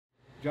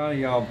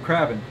Johnny,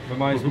 crabbing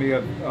reminds me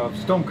of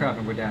stone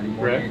crabbing with Daddy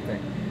more than Right.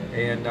 anything.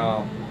 And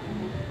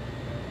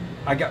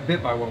I got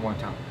bit by one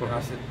time. And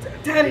I said,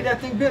 Daddy,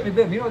 that thing bit me.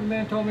 You know what the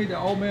man told me? The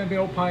old man, the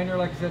old pioneer,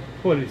 like I said,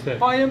 What did he say?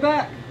 fight him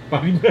back.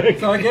 Fight him back.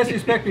 So I guess you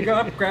expect me to go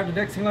up, grab the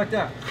next thing like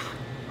that.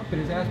 I put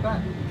his ass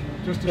back.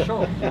 Just to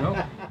show him, you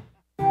know?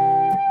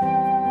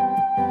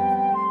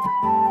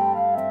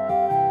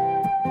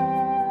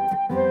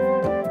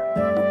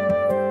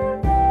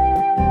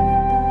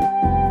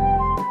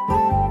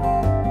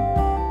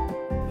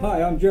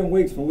 Hi, I'm Jim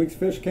Weeks from Weeks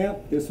Fish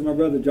Camp. This is my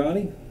brother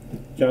Johnny.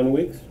 John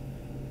Weeks.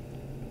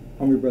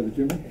 I'm your brother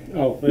Jimmy.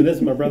 Oh, and this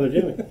is my brother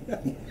Jimmy.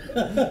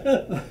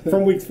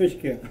 From Weeks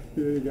Fish Camp.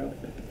 There you go.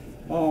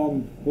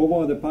 We're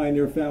one of the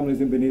pioneer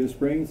families in Bonita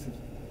Springs.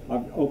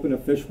 I've opened a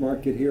fish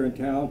market here in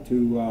town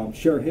to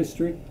share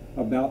history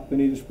about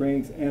Bonita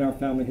Springs and our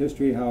family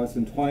history, how it's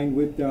entwined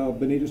with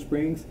Bonita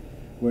Springs,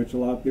 which a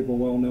lot of people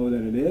well know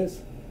that it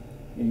is.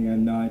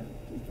 And I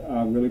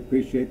really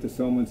appreciate that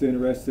someone's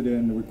interested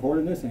in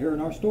recording this and hearing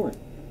our story.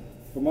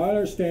 From my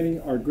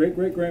understanding, our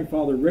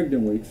great-great-grandfather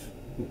Rigdon Weeks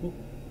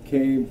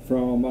came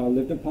from,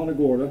 lived in Punta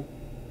Gorda.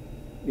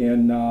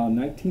 In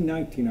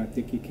 1919, I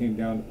think he came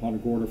down to Punta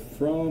Gorda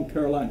from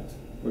Carolinas.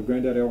 But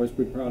Granddaddy always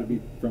be proud to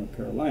be from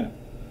Carolina.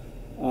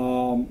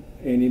 And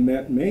he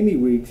met Mamie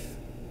Weeks,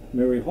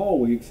 Mary Hall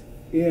Weeks,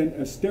 in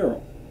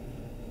Estero.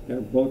 They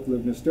both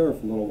lived in Estero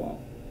for a little while.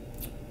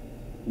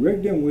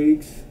 Rigdon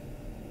Weeks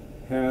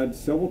had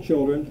several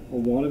children.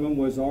 One of them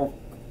was our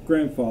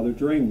grandfather,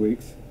 Drain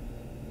Weeks.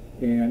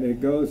 And it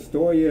goes,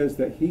 story is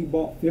that he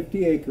bought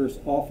 50 acres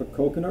off of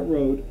Coconut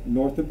Road,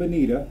 north of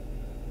Bonita,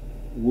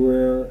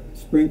 where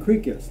Spring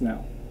Creek is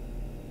now.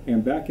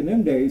 And back in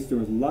them days, there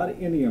was a lot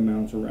of Indian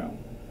mounds around.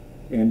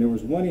 And there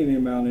was one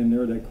Indian mound in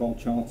there they called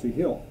Chauncey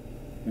Hill.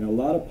 And a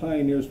lot of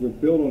pioneers would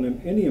build on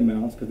them Indian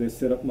mounds because they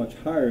set up much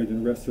higher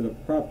than the rest of the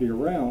property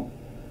around.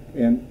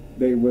 And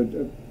they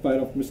would fight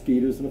off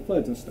mosquitoes and the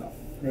floods and stuff.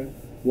 Right.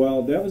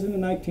 Well, that was in the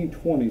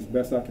 1920s,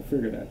 best I could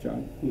figure that,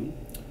 John. Mm-hmm.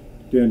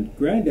 Then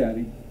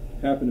Granddaddy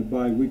happened to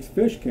buy Weeks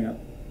Fish Camp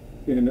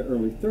in the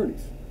early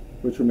 30s,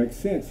 which would make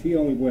sense. He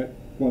only went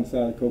one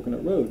side of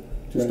Coconut Road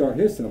to Right. start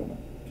his settlement.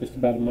 Just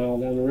about a mile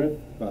down the road.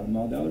 About a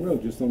mile down the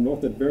road, just on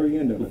north at the very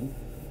end of it.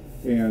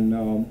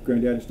 And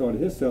Granddaddy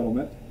started his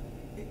settlement.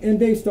 And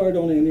they started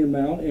on the Indian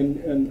Mound,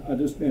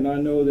 and I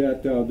know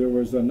that there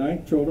was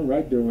 9 children,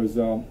 right? There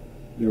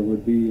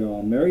would be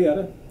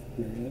Marietta,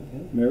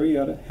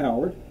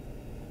 Howard,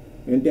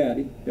 and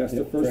Daddy. That's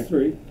the first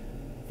Franklin.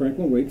 3,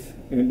 Franklin Weeks.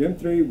 And them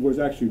 3 was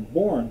actually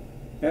born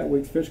at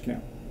Weeks Fish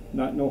Camp,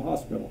 not no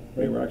hospital.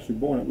 They were actually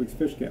born at Weeks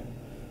Fish Camp.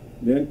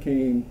 Then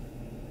came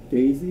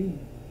Daisy,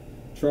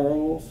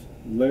 Charles,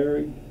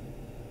 Larry,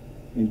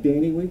 and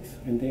Danny Weeks.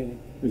 And Danny.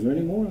 Is there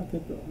any more I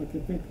can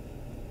think?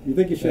 You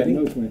think you should have Betty?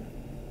 notes with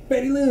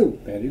Betty Lou.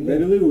 Betty Lou.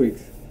 Betty Lou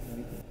Weeks.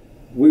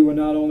 We were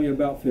not only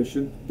about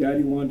fishing.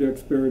 Daddy wanted to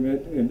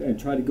experiment and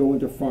try to go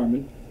into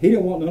farming. He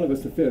didn't want none of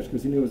us to fish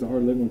because he knew it was a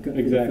hard living for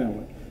the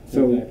family.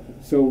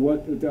 So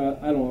what?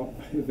 I don't know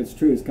if it's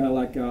true. It's kind of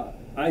like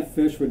I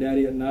fish for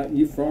Daddy at night and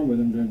you farm with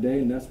him during the day,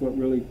 and that's what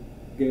really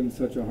gave him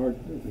such a hard.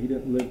 He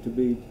didn't live to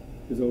be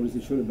as old as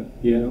he should have been.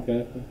 Yeah, you know?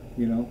 exactly.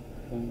 You know.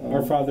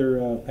 Our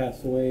father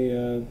passed away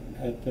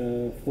at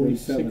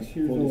 46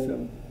 years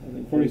old. I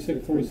think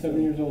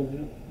 47 years old, yeah.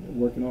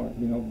 Working hard,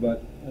 you know,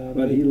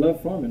 but he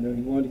loved farming.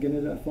 He wanted to get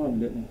into that farming,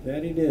 didn't he?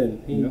 That he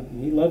did. He, Yeah.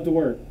 he loved to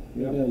work.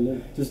 Yeah. Yeah,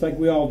 just like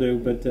we all do.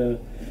 But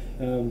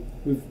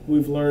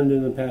we've learned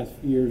in the past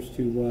few years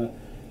to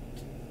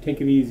take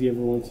it easy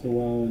every once in a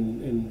while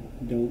and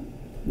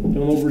don't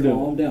overdo it.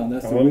 Calm down.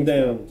 That's Calm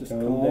down. Just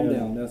Calm calm down.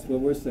 down. That's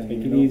what we're saying. Take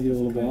you it know? easy a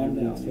Just little bit. calm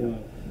every once in a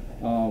down.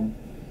 while.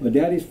 But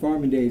Daddy's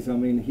farming days. I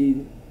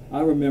mean,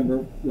 I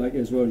remember like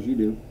as well as you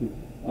do.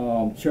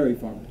 Cherry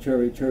farming,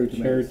 cherry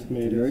tomatoes.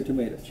 Cherry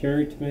tomatoes.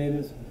 Cherry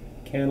tomatoes,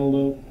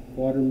 cantaloupe,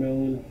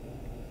 watermelon,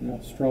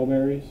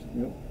 strawberries.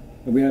 Yep.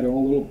 And we had our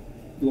own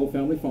little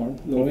family farm,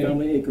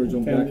 family acreage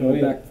on back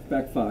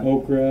 5.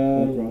 Okra,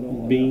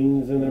 all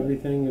beans, that. and Right.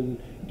 everything, and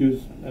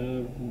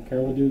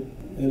Carol would do.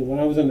 And when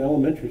I was in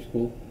elementary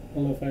school, I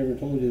don't know if I ever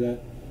told you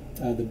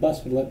that, the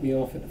bus would let me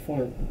off at the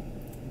farm,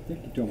 I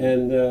think you told me.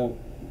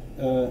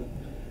 and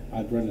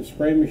I'd run a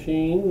spray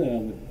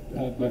machine.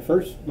 My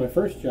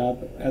first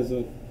job as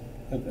an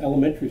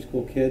elementary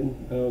school kid,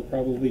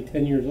 probably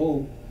 10 years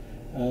old,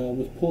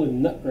 was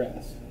pulling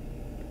nutgrass.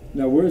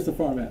 Now, where's the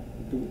farm at?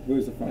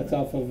 Where's the farm? That's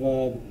off of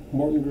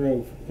Morton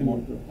Grove,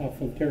 Morton Grove. off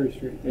of Terry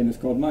Street. And it's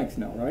called Mike's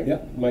now, right?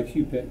 Yep, Mike's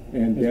U-Pick.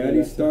 And That's where Daddy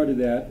that's at. started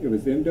that. It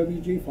was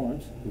MWG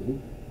Farms,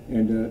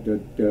 and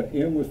the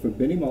M was for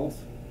Benny Mullis.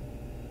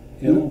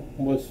 M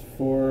was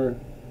for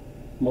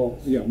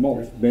Mullis. Yeah, Mullis.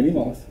 Right. Benny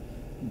Mullis.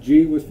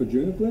 G was for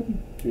Junior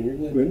Junior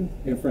Glidden. Glidden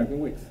and Franklin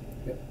Weeks.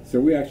 Yep. So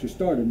we actually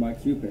started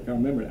Mike's U-Pick. I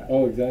remember that.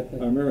 Oh, exactly.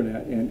 I remember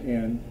that,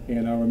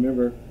 and I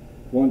remember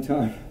one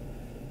time.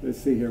 Let's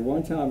see here.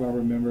 One time I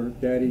remember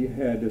Daddy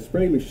had a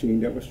spray machine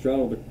that would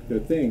straddle the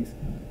things,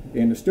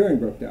 and the steering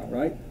broke down.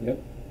 Right.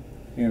 Yep.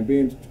 And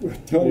being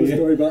telling a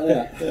story about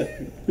that,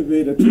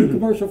 being a true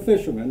commercial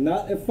fisherman,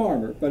 not a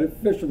farmer, but a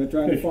fisherman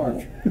trying to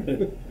farm.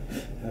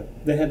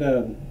 They had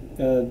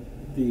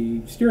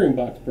the steering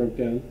box broke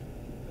down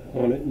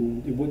on it,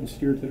 and it wouldn't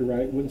steer to the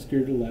right, wouldn't steer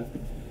to the left.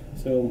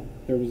 So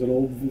there was an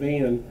old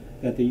van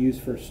that they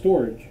used for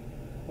storage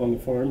on the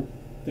farm.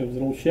 There was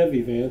an old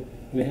Chevy van,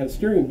 and it had a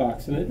steering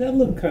box in it that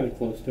looked kind of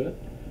close to it.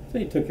 So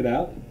they took it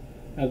out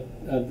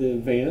of the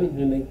van,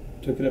 and they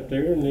took it up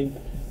there, and they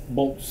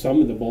bolt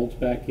some of the bolts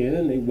back in,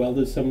 and they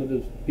welded some of the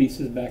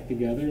pieces back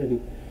together,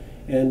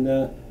 and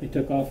they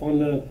took off on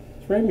the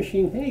spray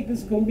machine. Hey, this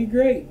is going to be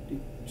great. They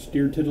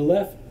steered to the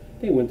left.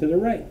 They went to the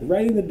right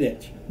in the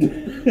ditch.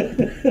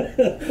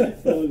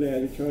 Oh,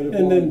 Daddy, try to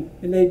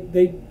And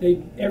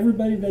they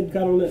everybody that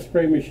got on that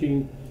spray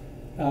machine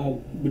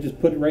would just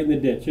put it right in the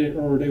ditch,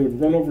 or they would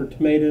run over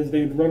tomatoes,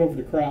 they would run over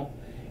the crop,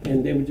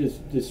 and they would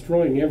just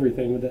destroying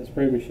everything with that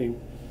spray machine.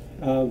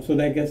 So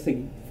I guess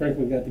they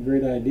frankly got the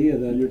great idea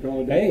that, You're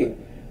going hey,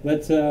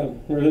 let's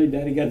really,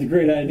 Daddy got the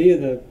great idea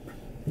to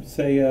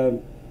say,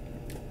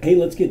 hey,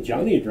 let's get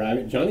Johnny to drive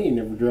it. Johnny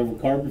never drove a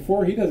car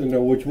before. He doesn't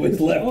know which way's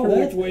left or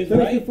which way's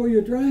right. Before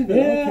you drive it.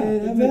 Yeah, okay,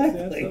 that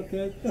exactly. makes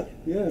sense. Okay.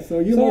 Yeah, so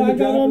you So learned I to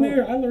got drive on well.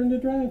 there. I learned to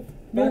drive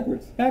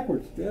Backwards.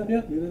 Backwards. Yeah,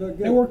 Yeah. you did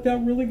good. It worked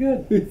out really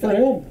good for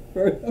him.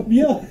 For him.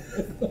 Yeah.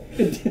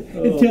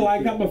 Until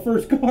I got my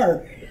first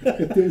car.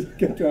 You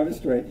kept driving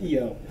straight.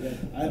 Yeah.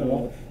 I don't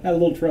know. I had a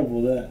little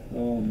trouble with that.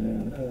 Oh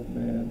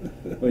man.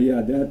 But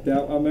yeah, that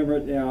I remember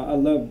it. Yeah,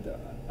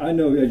 I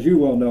know, as you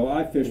well know,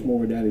 I fish more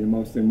with Daddy than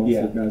most of the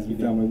guys in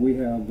the family. We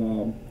have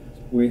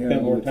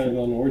Spent more time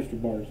on the oyster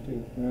bars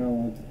too.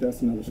 Well,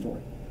 that's another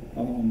story.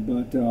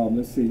 But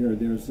let's see here.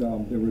 There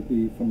would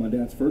be, from my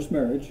dad's first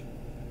marriage,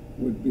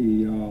 would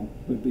be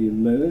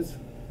Liz,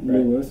 Right.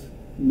 Lewis,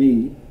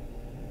 me.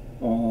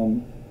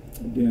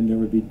 Then there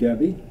would be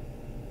Debbie,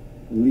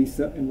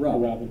 Lisa, and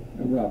Robin.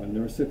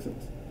 There were 6 of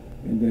us.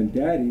 And then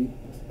Daddy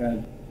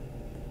had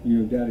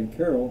Daddy and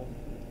Carol.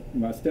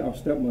 Our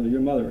stepmother,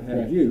 your mother, had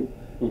Right. you.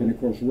 Mm-hmm. And of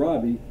course,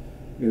 Robbie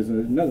is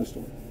another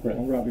story. Right.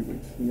 On Robbie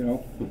Weeks,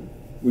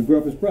 We grew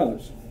up as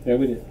brothers. Yeah,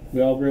 we did.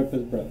 We all grew up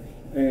as brothers.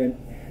 And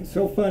it's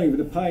so funny with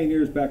the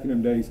pioneers back in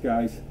them days,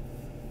 guys.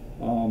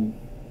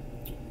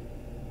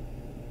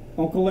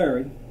 Uncle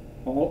Larry,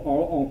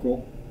 our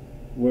uncle,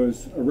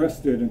 was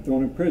arrested and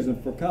thrown in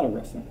prison for cattle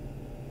rustling.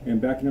 And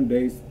back in them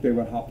days, they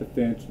would hop the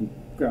fence and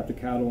grab the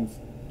cattle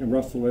and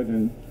rustle it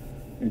and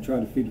try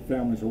to feed the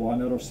families or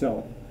whatnot or sell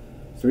it.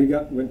 So he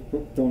went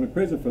thrown in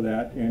prison for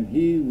that, and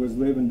he was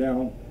living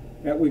down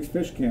at Weeks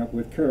Fish Camp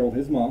with Carol,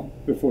 his mom,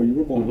 before you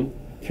were born.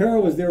 Mm-hmm.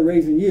 Carol was there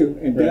raising you,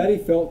 and Right. Daddy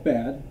felt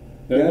bad.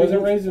 That Daddy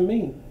wasn't raising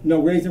me.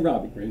 No, raising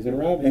Robbie. Raising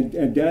Robbie.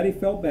 And Daddy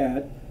felt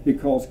bad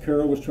because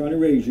Carol was trying to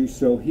raise you,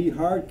 so he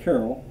hired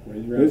Carol,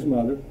 Raise his Robbie.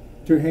 mother,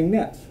 to hang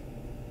nets.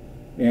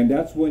 And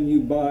that's when you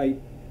buy,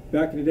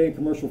 back in the day in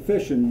commercial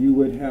fishing, you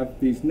would have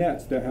these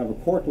nets that have a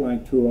cork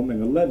line to them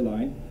and a lead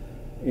line,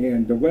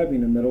 and the webbing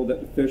in the middle that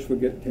the fish would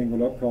get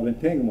tangled up, called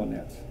entanglement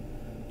nets.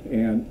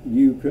 And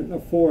you couldn't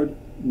afford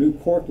new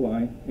cork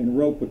line and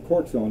rope with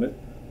corks on it,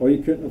 or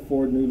you couldn't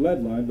afford new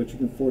lead line, but you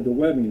can afford the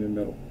webbing in the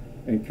middle.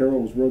 And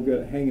Carol was real good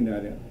at hanging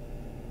that in.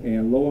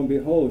 And lo and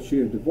behold, she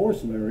had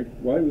divorced Larry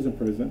while he was in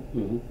prison,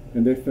 Mm-hmm.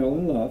 and they fell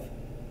in love.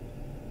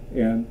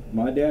 And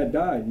my dad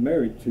died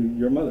married to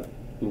your mother,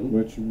 Mm-hmm.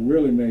 which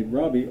really made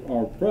Robbie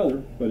our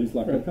brother, but he's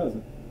like our Right.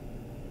 cousin.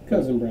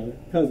 Cousin brother.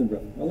 Cousin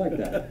brother. I like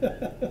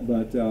that.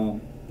 But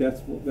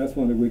that's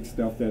one of the weak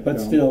stuff that. But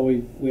still,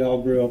 we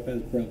all grew up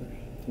as brothers.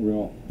 We're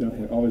all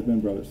definitely always been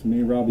brothers. Me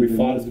and Robbie. We did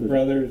fought most as of it.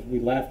 brothers. We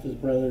laughed as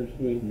brothers.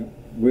 We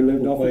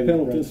lived We off of played as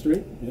Pendleton brothers.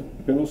 Street. Yep.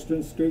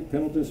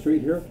 Pendleton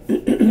Street here.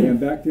 And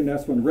back then,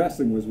 that's when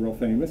wrestling was real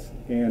famous.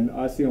 And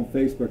I see on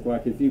Facebook,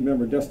 like, if you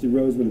remember Dusty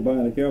Rose with a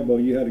bionic elbow,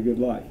 you had a good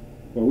life.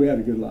 Well, we had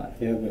a good life.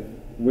 Yeah, but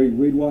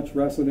We'd watch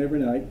wrestling every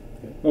night.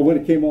 Yeah. Well, when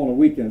it came on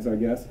weekends, I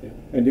guess. Yeah.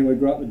 And then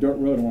we'd go out the dirt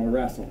road and want to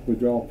wrestle. We'd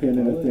draw a pin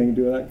in Oh, the thing and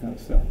do that kind of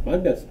stuff.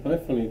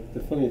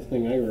 the funniest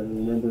thing I ever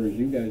remember is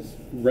you guys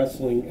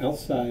wrestling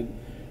outside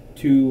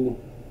to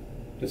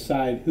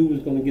decide who was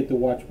going to get to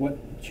watch what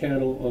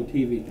channel on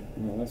TV.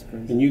 Well, that's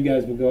crazy. And you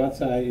guys would go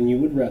outside and you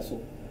would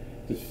wrestle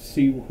to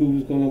see who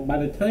was going to. By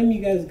the time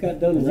you guys got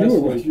done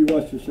wrestling, You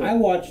watched the show. I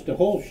watched the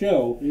whole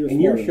show, You were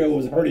and your smarter. show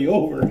was already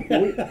over.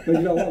 But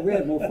you know what? We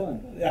had more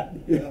fun. Yeah.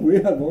 We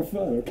had more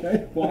fun,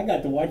 okay? Well, I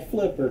got to watch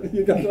Flipper.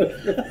 You got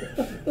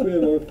we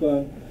had more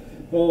fun.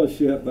 Oh,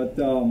 shit. But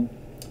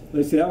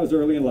let's see, that was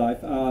early in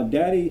life.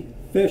 Daddy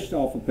fished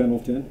off of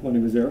Pendleton when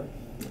he was there.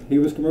 He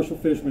was a commercial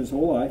fisherman his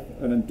whole life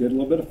and did a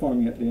little bit of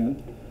farming at the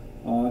end.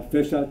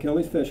 Fished out of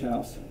Kelly's Fish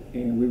House,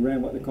 and we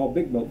ran what they call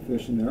big boat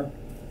fishing there.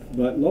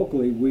 But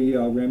locally, we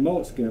ran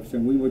mullet skiffs,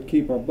 and we would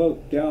keep our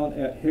boat down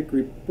at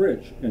Hickory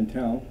Bridge in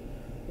town,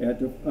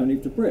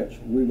 underneath the bridge.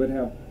 We would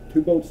have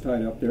 2 boats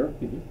tied up there,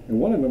 Mhm. and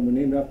one of them was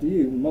named after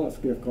you, a mullet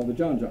skiff called the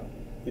John John.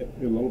 Yep.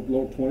 A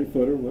little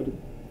 20-footer with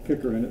a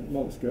kicker in it,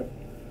 mullet skiff.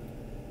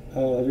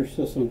 There's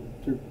still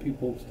there are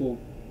people still,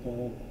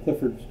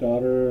 Clifford's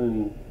daughter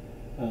and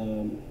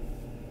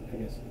I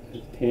guess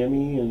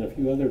Tammy and a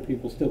few other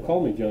people still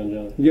call me John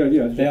John. Yeah,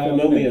 yeah. They all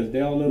know me as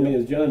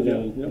John Yeah,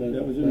 John. yeah, not-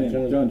 that was your not name,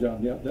 John. John John.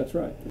 Yeah, that's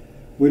right.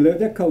 We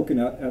lived at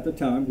Coconut at the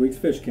time, Weeks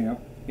Fish Camp,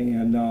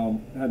 and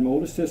had my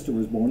oldest sister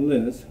was born,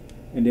 Liz,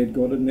 and they'd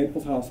go to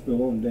Naples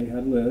Hospital, and they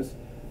had Liz,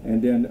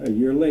 and then a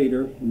year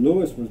later,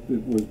 Lewis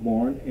was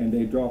born, and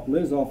they dropped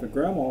Liz off at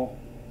Grandma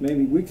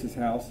Mamie Weeks'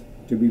 house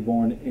to be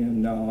born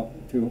in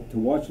to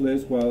watch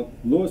Liz while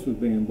Lewis was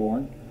being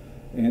born,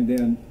 and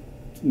then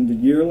a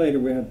year later,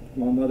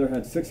 my mother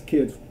had 6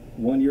 kids,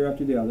 1 year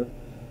after the other.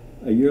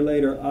 A year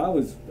later, I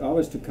was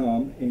to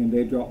come, and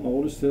they dropped my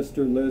oldest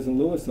sister, Liz, and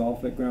Lewis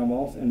off at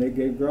Grandma's, and they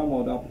gave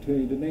Grandma the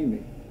opportunity to name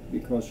me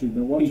because she'd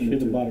been watching He it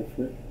should have too. bought it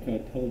for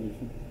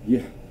television.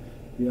 Yeah,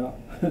 yeah.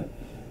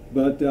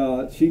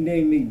 But she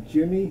named me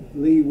Jimmy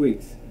Lee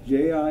Weeks,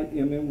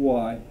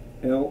 Jimmylee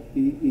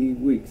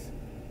Weeks.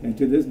 And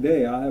to this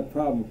day, I have a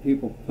problem with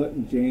people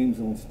putting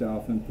James on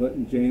stuff and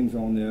putting James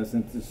on this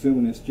and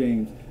assuming it's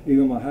James.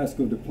 Even my high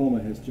school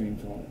diploma has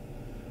James on it.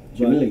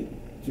 Jimmy Lee.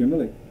 Jimmy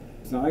Lee.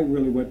 So I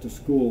really went to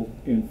school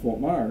in Fort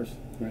Myers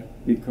Right.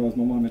 because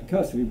my mom had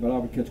custody, but I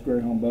would catch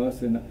Greyhound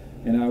bus and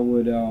I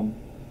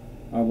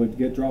would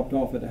get dropped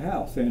off at the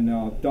house. And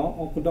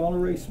Uncle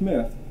Donald Ray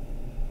Smith,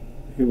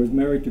 who was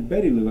married to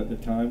Betty Lou at the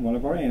time, one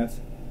of our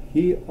aunts,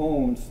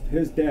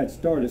 his dad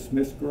started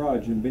Smith's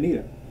Garage in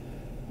Bonita.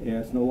 Yeah,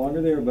 it's no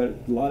longer there, but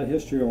a lot of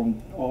history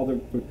on all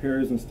the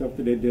repairs and stuff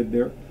that they did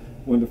there.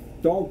 When the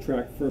dog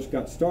track first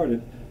got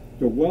started,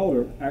 the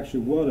welder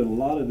actually welded a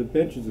lot of the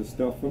benches and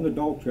stuff from the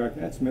dog track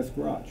at Smith's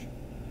Garage.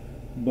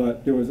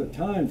 But there was at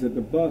times that the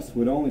bus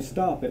would only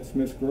stop at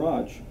Smith's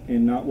Garage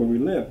and not where we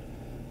lived.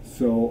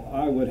 So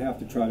I would have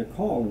to try to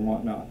call and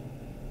whatnot.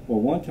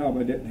 Well, one time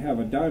I didn't have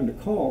a dime to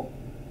call,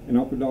 and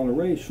Uncle Donald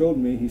Ray showed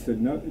me, he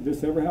said, no, if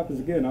this ever happens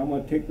again, I'm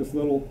going to take this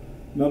little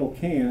metal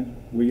can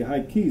where you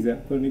hide keys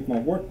at, put underneath my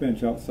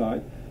workbench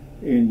outside,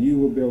 and you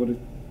will be able to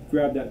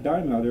grab that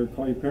dime out there and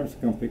call your parents to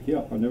come pick you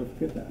up. I'll never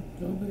forget that.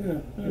 Oh yeah,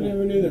 I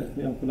never knew that.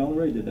 Yeah, Uncle Donald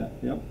Ray did that.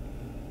 Yep.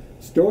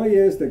 Story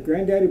is that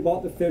Granddaddy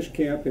bought the fish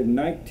camp in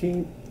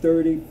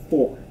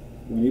 1934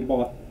 when he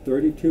bought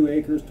 32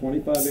 acres,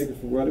 25 acres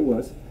for what it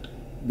was.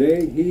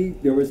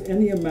 There was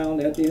Indian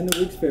Mound at the end of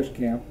Weeks Fish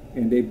Camp,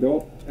 and they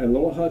built a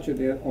little hutch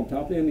on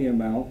top of the Indian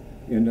Mound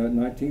in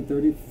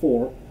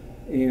 1934.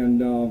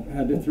 And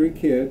had the 3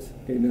 kids,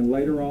 and then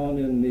later on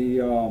in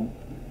the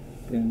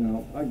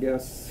I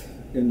guess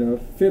in the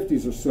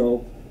 50s or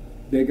so,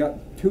 they got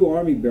 2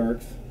 Army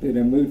barracks. They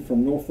then moved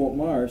from North Fort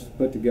Myers,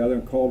 put together,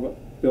 and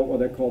built what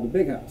they called the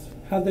Big House.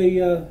 How'd they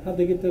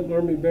get the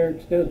Army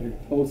barracks down here?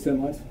 Old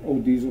semis,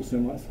 old diesel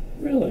semis.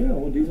 Really? Yeah,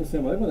 old diesel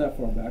semis. They went that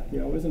far back.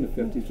 Yeah, it was in the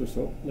 50s or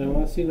so. Now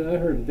I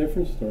heard a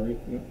different story,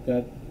 Yeah.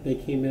 that they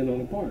came in on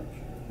a barge.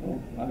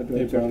 Oh, I had to They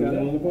check brought it that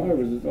down out. on the barge.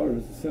 It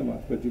was a semi,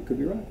 but you could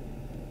be right.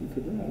 You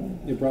could be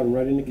right. They brought them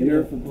right in the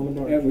Here canal on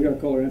the barge. and we got to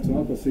call our aunts and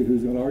uncles, see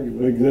who's going to argue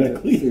with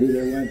Exactly. See who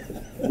they win.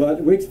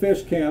 But Weeks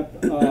Fish Camp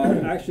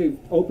actually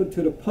opened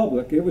to the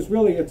public.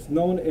 It's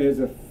known as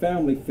a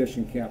family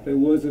fishing camp. It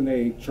wasn't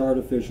a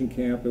charter fishing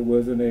camp. It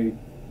wasn't a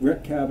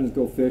rent cabins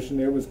go fishing.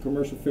 There was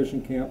commercial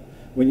fishing camp.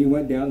 When you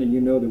went down there,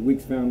 you know the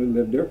Weeks family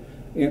lived there.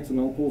 Aunts and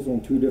uncles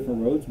on 2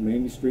 different roads,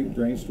 Mamie Street and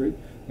Drain Street,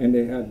 and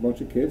they had a bunch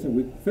of kids, and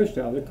we fished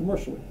out there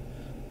commercially.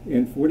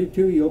 In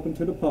 42, he opened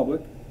to the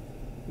public,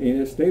 and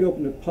it stayed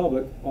open to the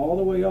public all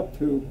the way up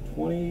to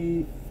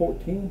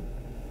 2014,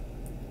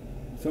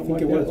 something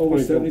like it that, was over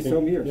 2014. 70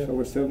 some years, Yeah.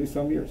 over 70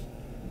 some years.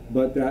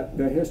 But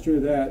the history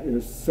of that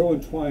is so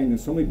entwined, and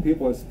so many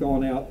people have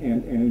gone out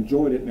and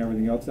enjoyed it and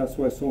everything else. That's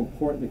why it's so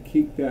important to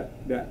keep that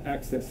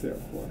access there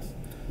for us.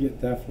 Yeah,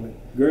 definitely.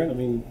 Grant? I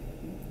mean,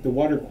 the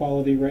water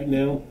quality right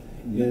now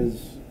Yeah.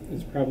 is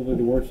probably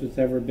the worst it's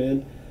ever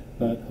been,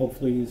 but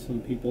hopefully some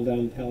people down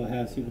in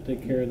Tallahassee will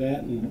take care of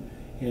that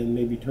and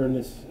maybe turn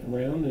this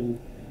around and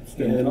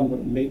Stay on top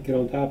of it. get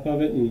on top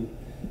of it,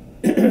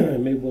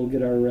 and maybe we'll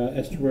get our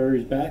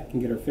estuaries back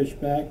and get our fish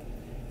back,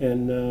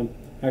 and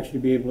actually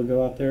be able to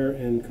go out there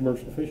and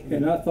commercial fishing.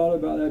 And I thought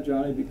about that,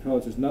 Johnny,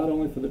 because it's not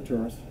only for the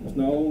tourists, it's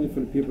not only for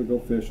the people to go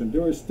fishing.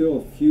 There are still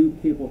a few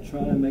people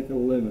trying to make a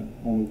living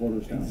on the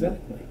waters down there.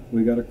 Exactly.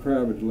 We got a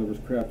crabber delivers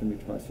crab to me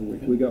twice a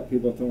week. Yeah. We got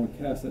people throwing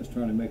cast nets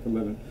trying to make a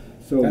living.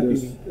 So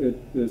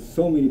That'd there's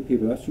so many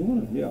people. That's one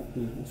of them, yeah.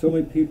 Mhm. So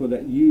many people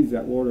that use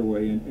that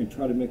waterway and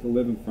try to make a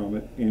living from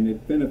it, and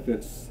it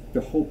benefits the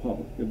whole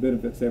public. It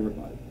benefits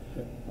everybody.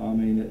 Yeah. I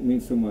mean, it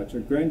means so much.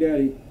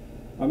 Granddaddy,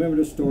 I remember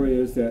the story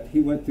is that he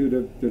went through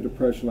the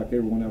Depression like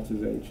everyone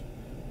else's age.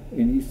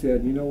 And he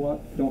said, you know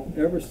what, don't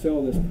ever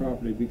sell this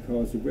property,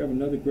 because if we have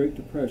another Great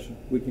Depression,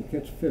 we can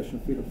catch fish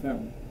and feed our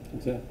family.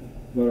 Exactly.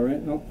 But our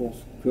aunt and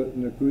uncles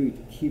couldn't agree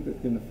to keep it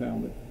in the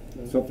family.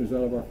 Right. Something's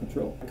out of our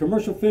control.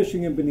 Commercial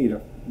fishing in Bonita.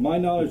 My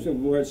knowledge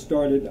of where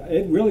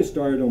it really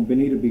started on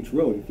Bonita Beach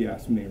Road, if you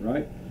ask me,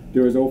 right?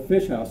 There was an old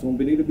fish house on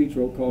Bonita Beach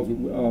Road called,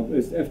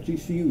 it's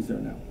FGCU's there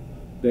now.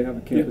 They have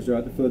a campus right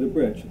at the foot of the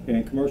bridge.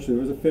 And commercial,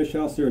 there was a fish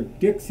house there.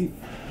 Dixie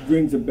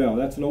rings a bell.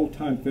 That's an old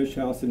time fish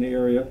house in the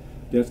area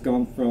that's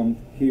gone from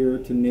here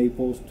to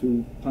Naples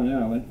to Pine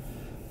Island.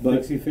 But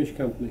Dixie Fish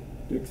Company.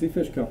 Dixie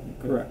Fish Company,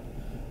 correct.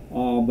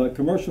 But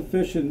commercial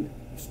fishing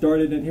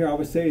started in here, I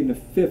would say in the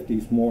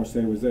 50s more so.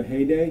 It was a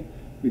heyday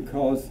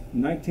because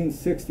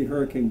 1960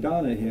 Hurricane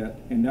Donna hit,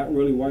 and that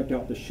really wiped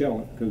out the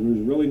shelling, because we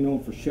was really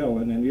known for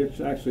shelling, and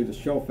it's actually the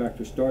shell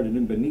factory started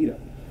in Bonita.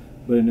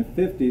 But in the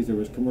 50s there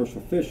was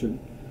commercial fishing,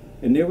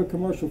 and they were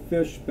commercial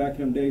fish back in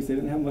them days. They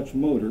didn't have much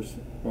motors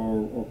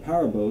or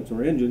power boats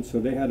or engines, so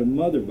they had a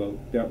mother boat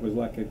that was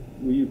like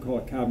what you call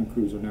a cabin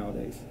cruiser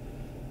nowadays.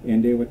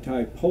 And they would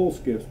tie pole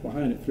skiffs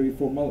behind it, 3 or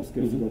 4 mullet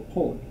skiffs to go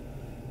pull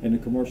it. And the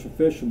commercial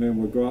fishermen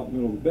would go out in the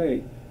middle of the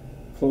bay,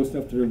 close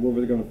enough to where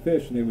they're going to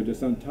fish, and they would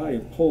just untie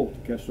and pull to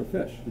catch their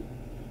fish.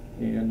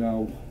 And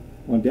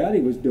when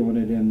Daddy was doing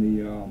it in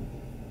the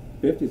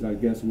 50s, I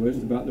guess it was,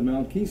 about the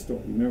Mountain Key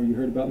story. You remember, you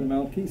heard about the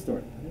Mountain Key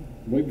story?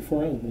 Way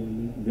before I was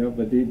born. Yeah,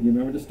 but you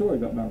remember the story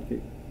about Mountain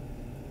Key?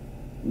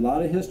 A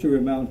lot of history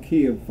with Mountain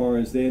Key as far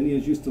as the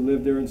Indians used to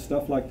live there and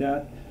stuff like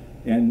that,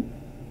 and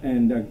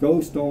a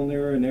ghost on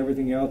there and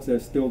everything else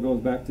that still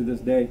goes back to this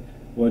day.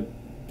 Well,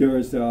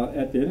 there's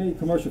at the end of the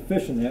commercial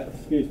fishing net,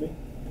 excuse me,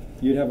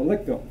 you'd have a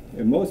lick go,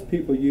 and most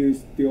people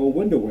use the old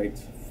window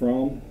weights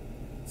from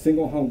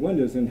single hung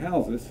windows in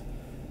houses,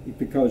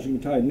 because you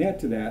can tie a net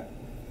to that,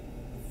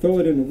 throw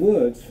it in the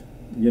woods,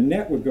 your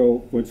net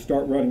would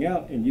start running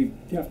out, and you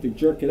have to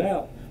jerk it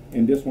out,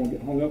 and this won't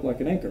get hung up like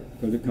an anchor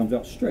because it comes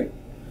out straight.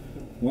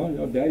 Well, you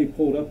know, Daddy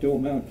pulled up the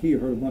old Mountain Key,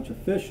 heard a bunch of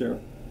fish there,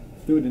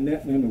 threw the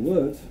net in the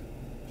woods,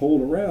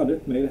 pulled around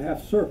it, made a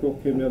half circle,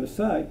 came to the other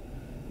side,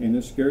 and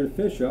then scared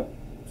the fish up,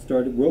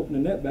 started roping the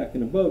net back in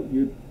the boat.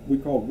 We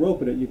call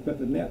roping it. You put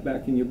the net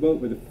back in your boat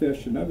with the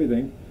fish and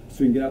everything,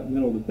 so you can get out in the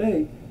middle of the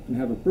bay and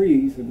have a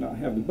breeze and not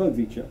have the bugs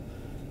eat you.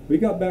 We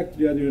got back to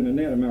the other end of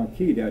the net at Mountain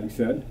Key, Daddy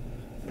said,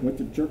 went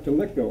to jerk the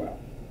lick go out,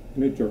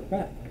 and it jerked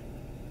back.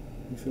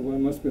 He said, well, it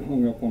must be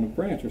hung up on a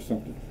branch or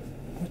something.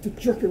 I went to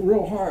jerk it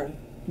real hard,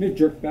 and it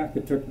jerked back.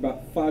 It took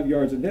about 5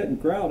 yards of net and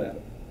growled at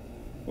it.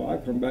 Well, I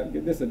come back and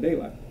get this at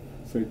daylight.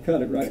 So he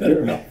cut it right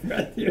there.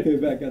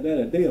 Came back at that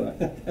at daylight.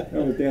 That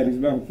was Daddy's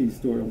Mountain Key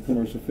story on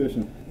commercial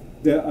fishing.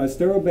 The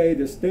Estero Bay,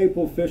 the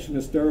staple fish in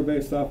Estero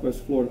Bay,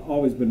 Southwest Florida,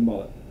 always been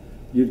mullet.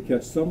 You'd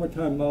catch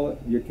summertime mullet,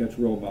 you'd catch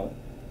roe mullet.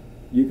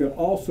 You could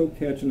also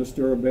catch in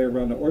Estero Bay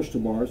around the oyster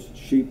bars,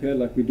 sheephead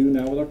like we do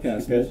now with our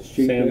caskets,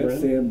 sheephead,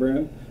 sand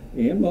brim,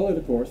 and mullet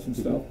of course and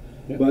stuff.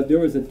 Yep. But there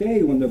was a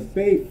day when the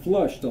bay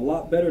flushed a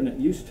lot better than it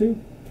used to.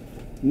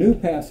 New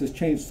Pass has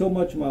changed so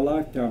much in my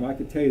lifetime. I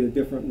could tell you the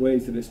different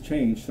ways that it's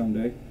changed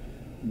someday.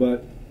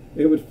 But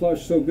it would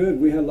flush so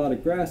good, we had a lot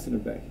of grass in the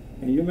bay.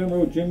 And you remember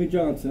old Jimmy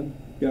Johnson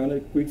down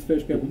at Weeks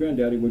Fish Camp with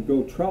Granddaddy would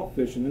go trout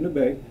fishing in the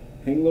bay,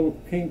 hang little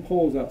cane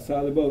poles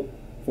outside the boat,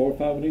 4 or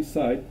 5 on each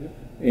side,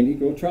 and he'd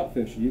go trout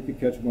fishing. You could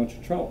catch a bunch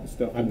of trout and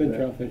stuff. I've been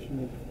trout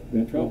fishing.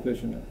 Been trout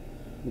fishing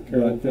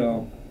there.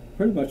 But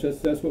pretty much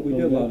that's what we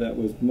did. A lot of that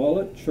was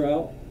mullet,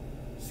 trout,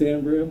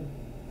 sand brim,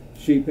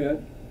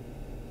 sheephead.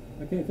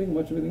 I can't think of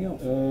much of anything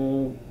else.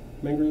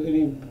 Mangrove,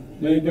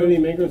 any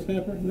mangrove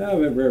snapper?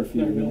 No, very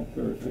few. No,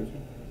 very few.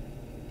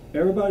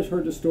 Everybody's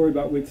heard the story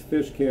about Weeks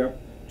Fish Camp,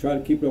 try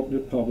to keep it open to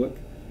the public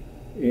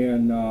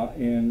and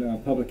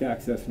public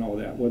access and all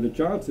that. Well, the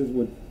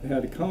Johnsons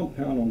had a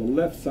compound on the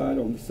left side,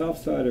 on the south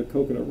side of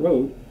Coconut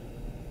Road,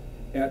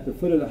 at the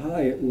foot of the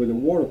Hyatt where the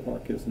water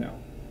park is now.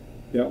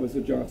 That was the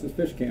Johnson's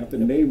Fish Camp,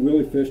 and they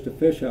really fished the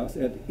fish house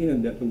at the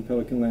end that the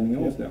Pelican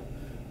Landing owns now.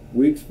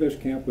 Weeks Fish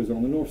Camp was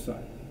on the north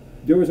side.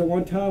 There was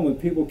one time when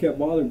people kept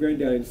bothering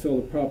Granddaddy to sell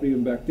the property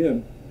even back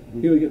then.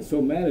 He would get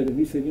so mad at him,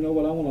 he said, you know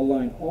what, I want to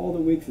line all the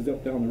Weekses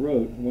up down the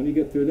road. And when you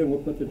get through them, we'll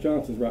put the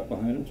Johnsons right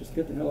behind them. Just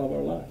get the hell out of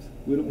our lives.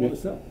 We don't want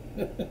to sell.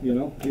 You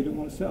know, he didn't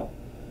want to sell.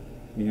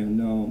 And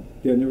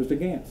then there was the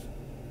Gants.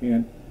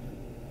 And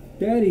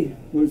Daddy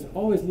was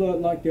always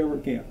liked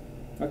Albert Gant.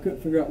 I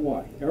couldn't figure out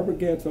why. Albert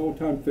Gant's an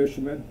old-time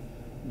fisherman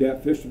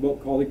that fished a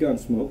boat called the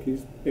Gunsmoke.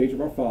 He's the age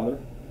of our father.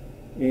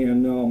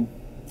 And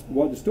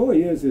what the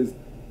story is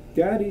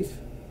Daddy's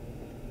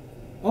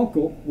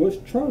uncle was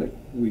Charlie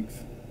Weeks,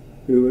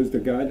 who was the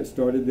guy that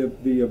started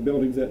the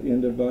buildings at the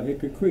end of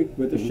Hickory Creek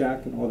with the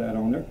shack and all that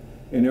on there.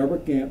 And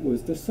Albert Gant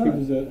was the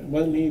son.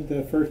 Wasn't he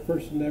the first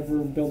person to ever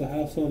build a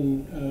house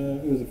on,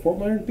 was it Fort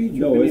Myers Beach?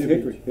 No, it's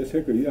Hickory. It's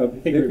Hickory.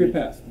 Hickory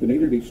Pass,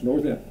 Bonita Beach,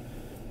 north end.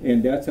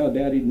 And that's how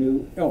Daddy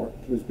knew Albert,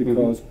 was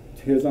because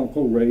his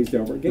uncle raised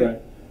Albert Gant.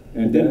 Right.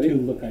 And them two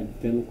look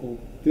identical.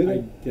 Did they?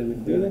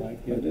 Identically alike.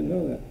 I didn't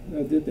know that.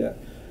 I did that.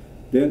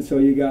 Then so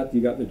you got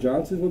the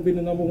Johnsons would be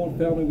the #1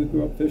 family we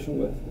grew up fishing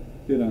with.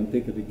 Then I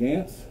think of the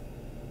Gants.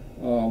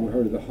 We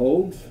heard of the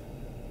Hogues.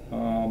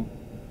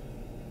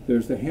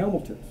 There's the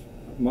Hamiltons.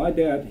 My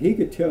dad, he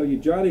could tell you,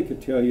 Johnny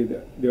could tell you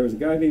that there was a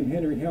guy named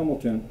Henry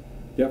Hamilton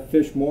that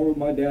fished more with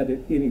my dad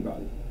than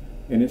anybody.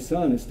 And his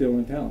son is still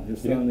in town.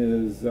 His son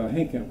is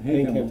Hank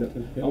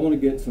Hamilton. I want to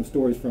get some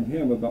stories from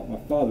him about my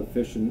father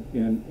fishing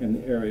in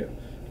the area.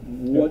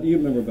 What do you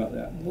remember about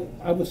that? Well,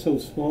 I was so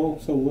small,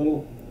 so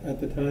little at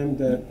the time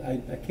that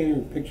I can't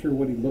even picture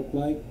what he looked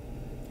like.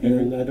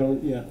 And I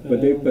don't,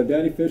 But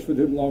Daddy fished with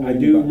him long. I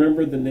do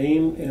remember the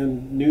name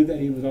and knew that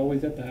he was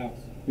always at the house.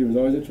 He was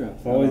always at your house.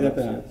 Always at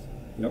the house.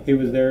 Yep. He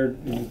was there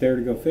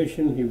to go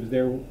fishing. He was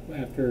there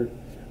after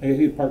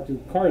He'd park the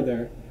car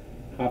there,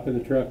 hop in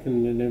the truck,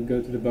 and then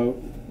go to the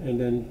boat, and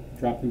then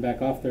drop him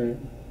back off there.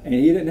 And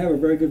he didn't have a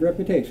very good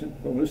reputation.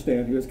 I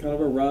understand. He was kind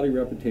of a rowdy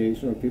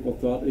reputation, or people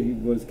thought that he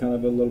was kind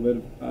of a little bit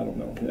of, I don't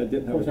know.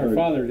 Didn't have Of course, a our very,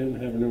 father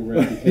didn't have no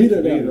reputation he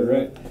didn't either,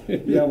 either,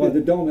 right? Yeah, well,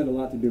 the dome had a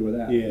lot to do with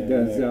that. Yeah,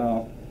 Because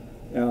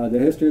yeah. the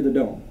history of the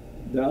dome.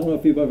 I don't know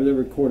if you've ever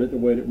recorded the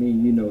way that me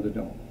and you know the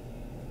dome.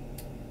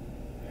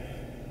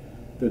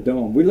 The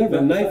dome. We live The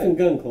right Knife beside- and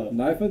Gun Club.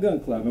 Knife and Gun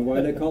Club. And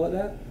why do they call it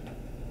that?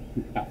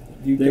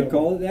 You They don't-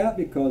 call it that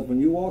because when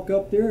you walk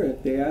up there,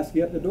 if they ask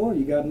you at the door,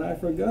 you got a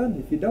knife or a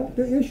gun. If you don't,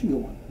 they issue you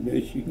one.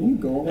 Yes, you You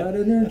go right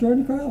in there and join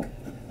the crowd.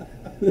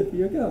 There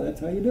you go.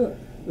 That's how you do it.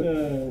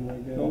 Oh my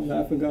Dome gosh.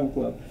 Knife and Gun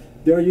Club.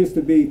 There used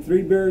to be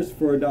 3 beers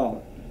for $1,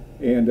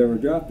 and there were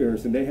draft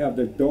beers, and they have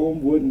the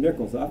dome wooden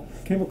nickels. I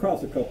came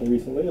across a couple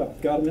recently.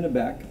 I've got them in the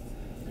back,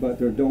 but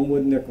they're dome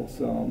wooden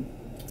nickels.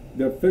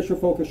 The Fisher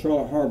Folk of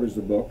Charlotte Harbor is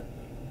the book,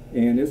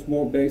 and it's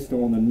more based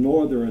on the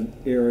northern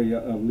area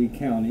of Lee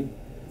County.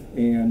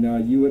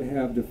 And you would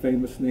have the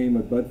famous name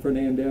of Bud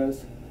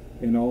Fernandez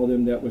and all of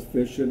them that was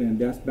fishing, and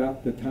that's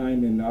about the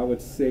time, and I would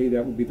say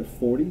that would be the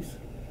 40s,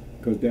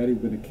 because Daddy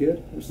had been a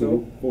kid or so,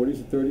 Mhm. 40s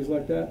or 30s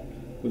like that,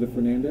 with the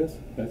Fernandez.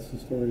 That's the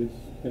stories.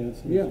 Yeah,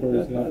 that's the Yeah,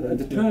 stories the I've heard,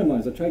 yeah.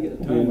 timelines, I tried to get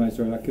the Yeah. timelines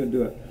right, I couldn't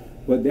do it.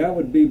 But that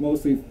would be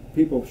mostly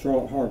people of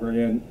Charlotte Harbor,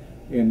 and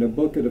the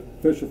book of the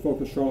Fisher Folk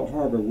of Charlotte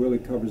Harbor really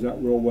covers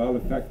that real well. In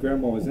fact,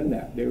 Grandma was in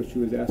that. She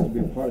was asked to be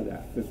a part of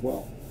that as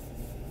well.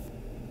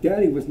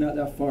 Daddy was not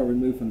that far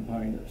removed from the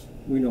pioneers.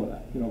 We know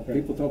that. You know, Right.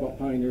 people talk about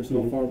pioneers so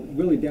Mhm. far,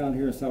 really down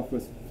here in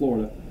Southwest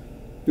Florida.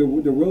 The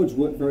roads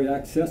weren't very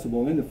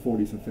accessible in the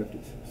 40s and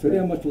 50s. So they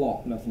didn't have much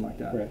law, nothing like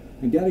that. Right.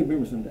 And Daddy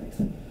remembers them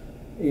days.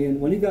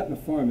 And when he got into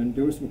farming,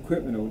 there was some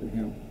equipment over to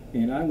him.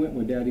 And I went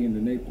with Daddy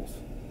into Naples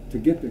to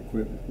get the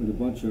equipment with a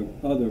bunch of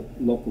other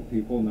local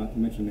people, not to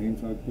mention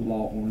names like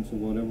Lawhorns or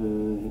whatever,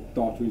 or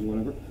Daughtry's or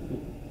whatever,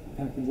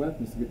 packing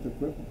weapons to get the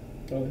equipment.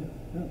 Oh yeah.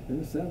 Yeah, in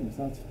the 70s.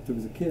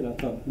 As a kid, I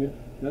thought, Yeah.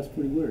 that's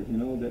pretty weird, you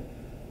know, that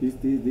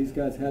these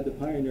guys had the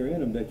pioneer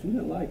in them that you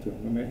didn't lie to them.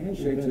 I mean,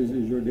 handshakes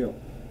is your deal.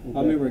 Okay.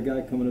 I remember a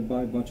guy coming to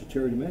buy a bunch of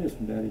cherry tomatoes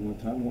from Daddy one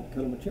time and want to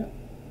cut him a check.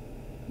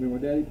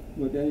 Remember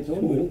what Daddy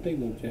told We him? don't take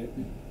no check.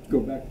 Go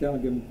back down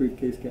and give him a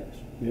briefcase cash.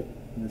 Yep.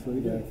 And that's what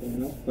he did, Exactly. you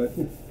know.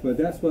 But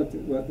that's what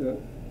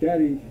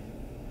Daddy,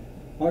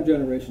 our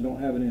generation don't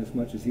have it in as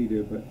much as he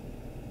did, but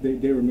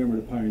they remember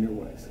the pioneer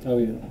ways. Oh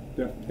yeah.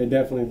 Definitely. They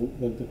definitely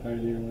lived the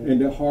pioneer way.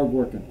 And the hard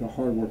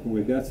working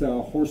way. That's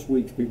Horse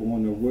Weeks. People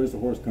want to know, where's the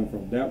horse come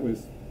from? That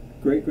was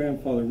great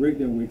grandfather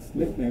Rigdon Weeks'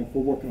 nickname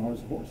for working hard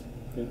as a horse.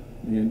 Yeah.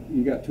 And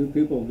you got 2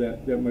 people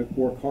that might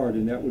work hard,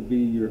 and that would be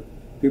your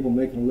people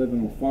making a living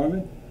on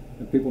farming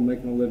and people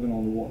making a living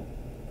on the water.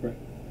 Correct.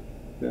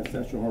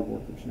 That's your hard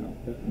workers, you know.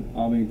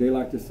 Yeah. I mean, I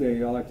like to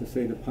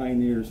say the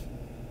pioneers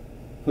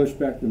pushed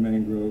back the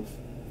mangroves,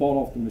 fought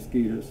off the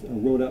mosquitoes,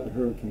 and rode out the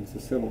hurricanes to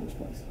settle this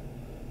place.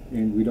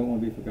 And we don't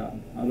want to be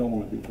forgotten. I don't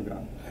want to be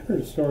forgotten. I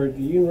heard a story.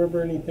 Do you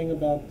remember anything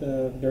about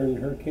during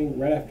the hurricane,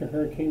 right after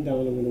Hurricane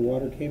Donna, when the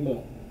water came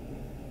up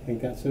and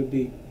got so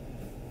deep?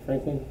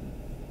 Franklin,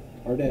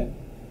 our dad,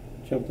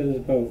 jumped in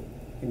his boat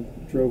and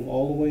drove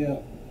all the way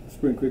up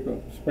Spring Creek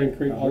Road. Spring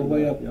Creek, I all the heard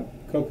way that, up yep.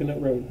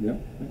 Coconut Road,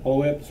 Yep. all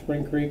the way up to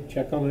Spring Creek,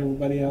 check on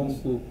everybody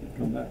else, and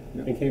Come back.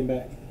 Yep. and came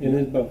back in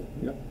his boat.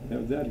 Yep. That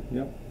was Daddy.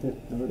 Yep. Yeah.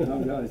 That was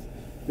Tom guys.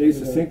 They used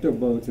to Yeah. sink their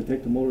boats and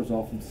take the motors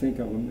off and sink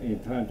of them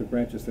and tie them to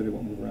branches so they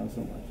won't move around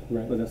so much.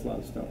 Right. But that's a lot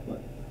of stuff.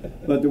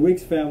 But the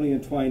Weeks family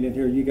entwined in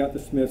here. You got the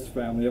Smiths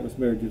family that was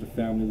married to the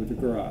family with the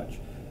garage.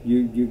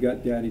 You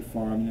got Daddy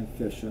farming and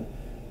fishing.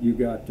 You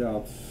got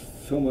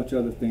so much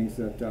other things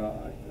that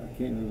I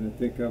can't even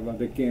think of.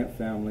 The Gant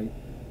family.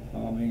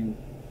 I mean,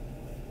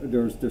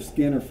 there's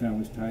Skinner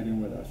families tied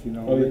in with us. You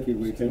know, Oh, yeah. Ricky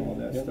Weeks and all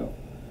Skinner, that yep.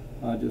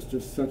 stuff.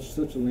 Just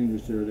such a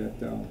lineage there that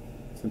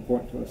it's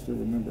important to us to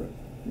remember it.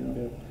 You know.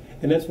 Yeah.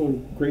 And that's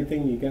one great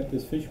thing. You got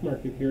this fish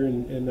market here,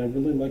 and I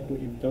really like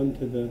what you've done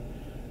to the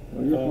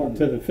Well, you're part of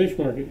to it. the fish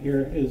market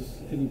here is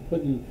in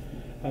putting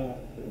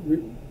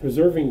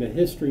preserving the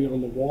history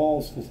on the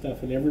walls and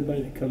stuff, and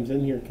everybody that comes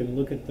in here can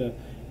look at the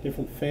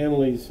different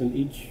families and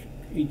each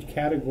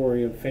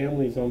category of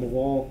families on the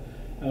wall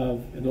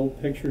and old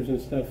pictures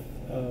and stuff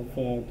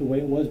of the way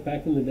it was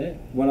back in the day.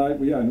 When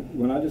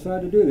I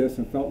decided to do this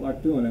and felt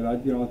like doing it,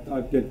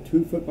 I did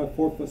 2 foot by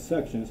 4 foot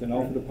sections and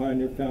offered the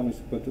pioneer families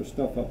to put their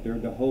stuff up there.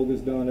 The Hogue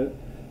has done it,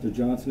 the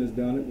Johnson has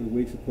done it with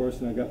Weeks, of course,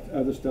 and I got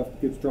other stuff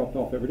that gets dropped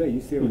off every day. You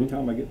see every Mhm.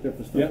 time I get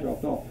different stuff Yep.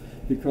 dropped off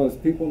because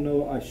people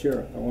know I share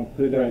it. I want to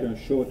put it out Right. there and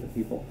show it to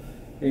people.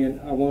 And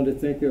I wanted to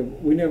think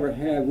of,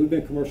 we've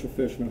been commercial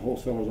fishermen,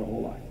 wholesalers our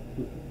whole life.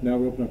 Now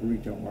we open up a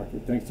retail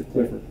market, thanks to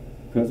Clifford,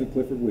 cousin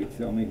Clifford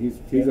Weeks. I mean, he's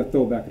Yeah. a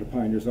throwback of the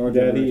pioneers. Our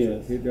That he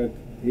generation. is.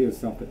 He is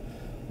something.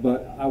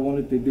 But I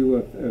wanted to do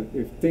a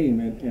theme,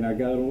 and I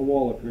got it on the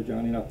wall up here,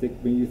 Johnny, and I think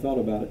when you thought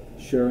about it,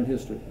 sharing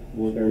history.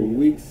 We're Sharing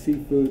Weeks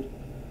Seafood,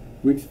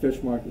 Weeks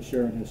Fish Market,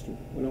 sharing history.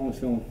 We're not only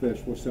selling fish,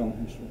 we're selling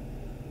history.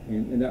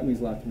 And that means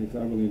a lot to me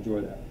because I really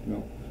enjoy that. You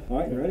know. All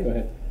right, you ready? Go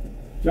ahead.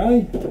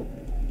 Johnny?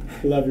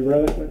 Love you,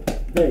 brother.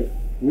 Dave,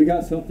 we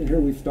got something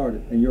here we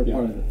started, and you're a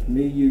part of it.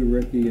 Me, you,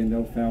 Ricky, and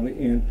no family,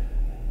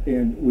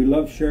 and we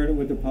love sharing it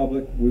with the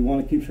public. We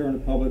want to keep sharing the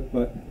public,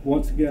 but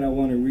once again, I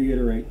want to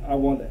reiterate, I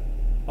want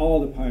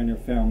all the Pioneer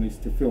families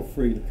to feel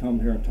free to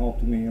come here and talk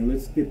to me, and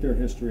let's get their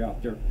history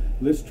out there.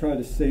 Let's try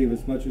to save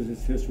as much of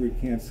this history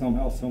we can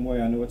somehow, some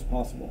way. I know it's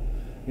possible,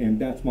 and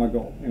that's my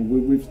goal. And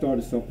we've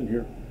started something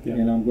here,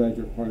 and I'm glad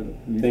you're a part of it.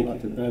 It means a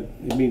lot to me.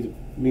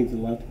 It means a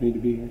lot to me to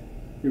be here.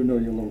 Even though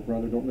you're a little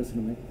brother, don't listen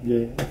to me.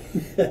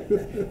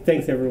 Yeah.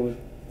 Thanks, everyone.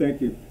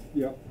 Thank you.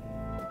 Yep.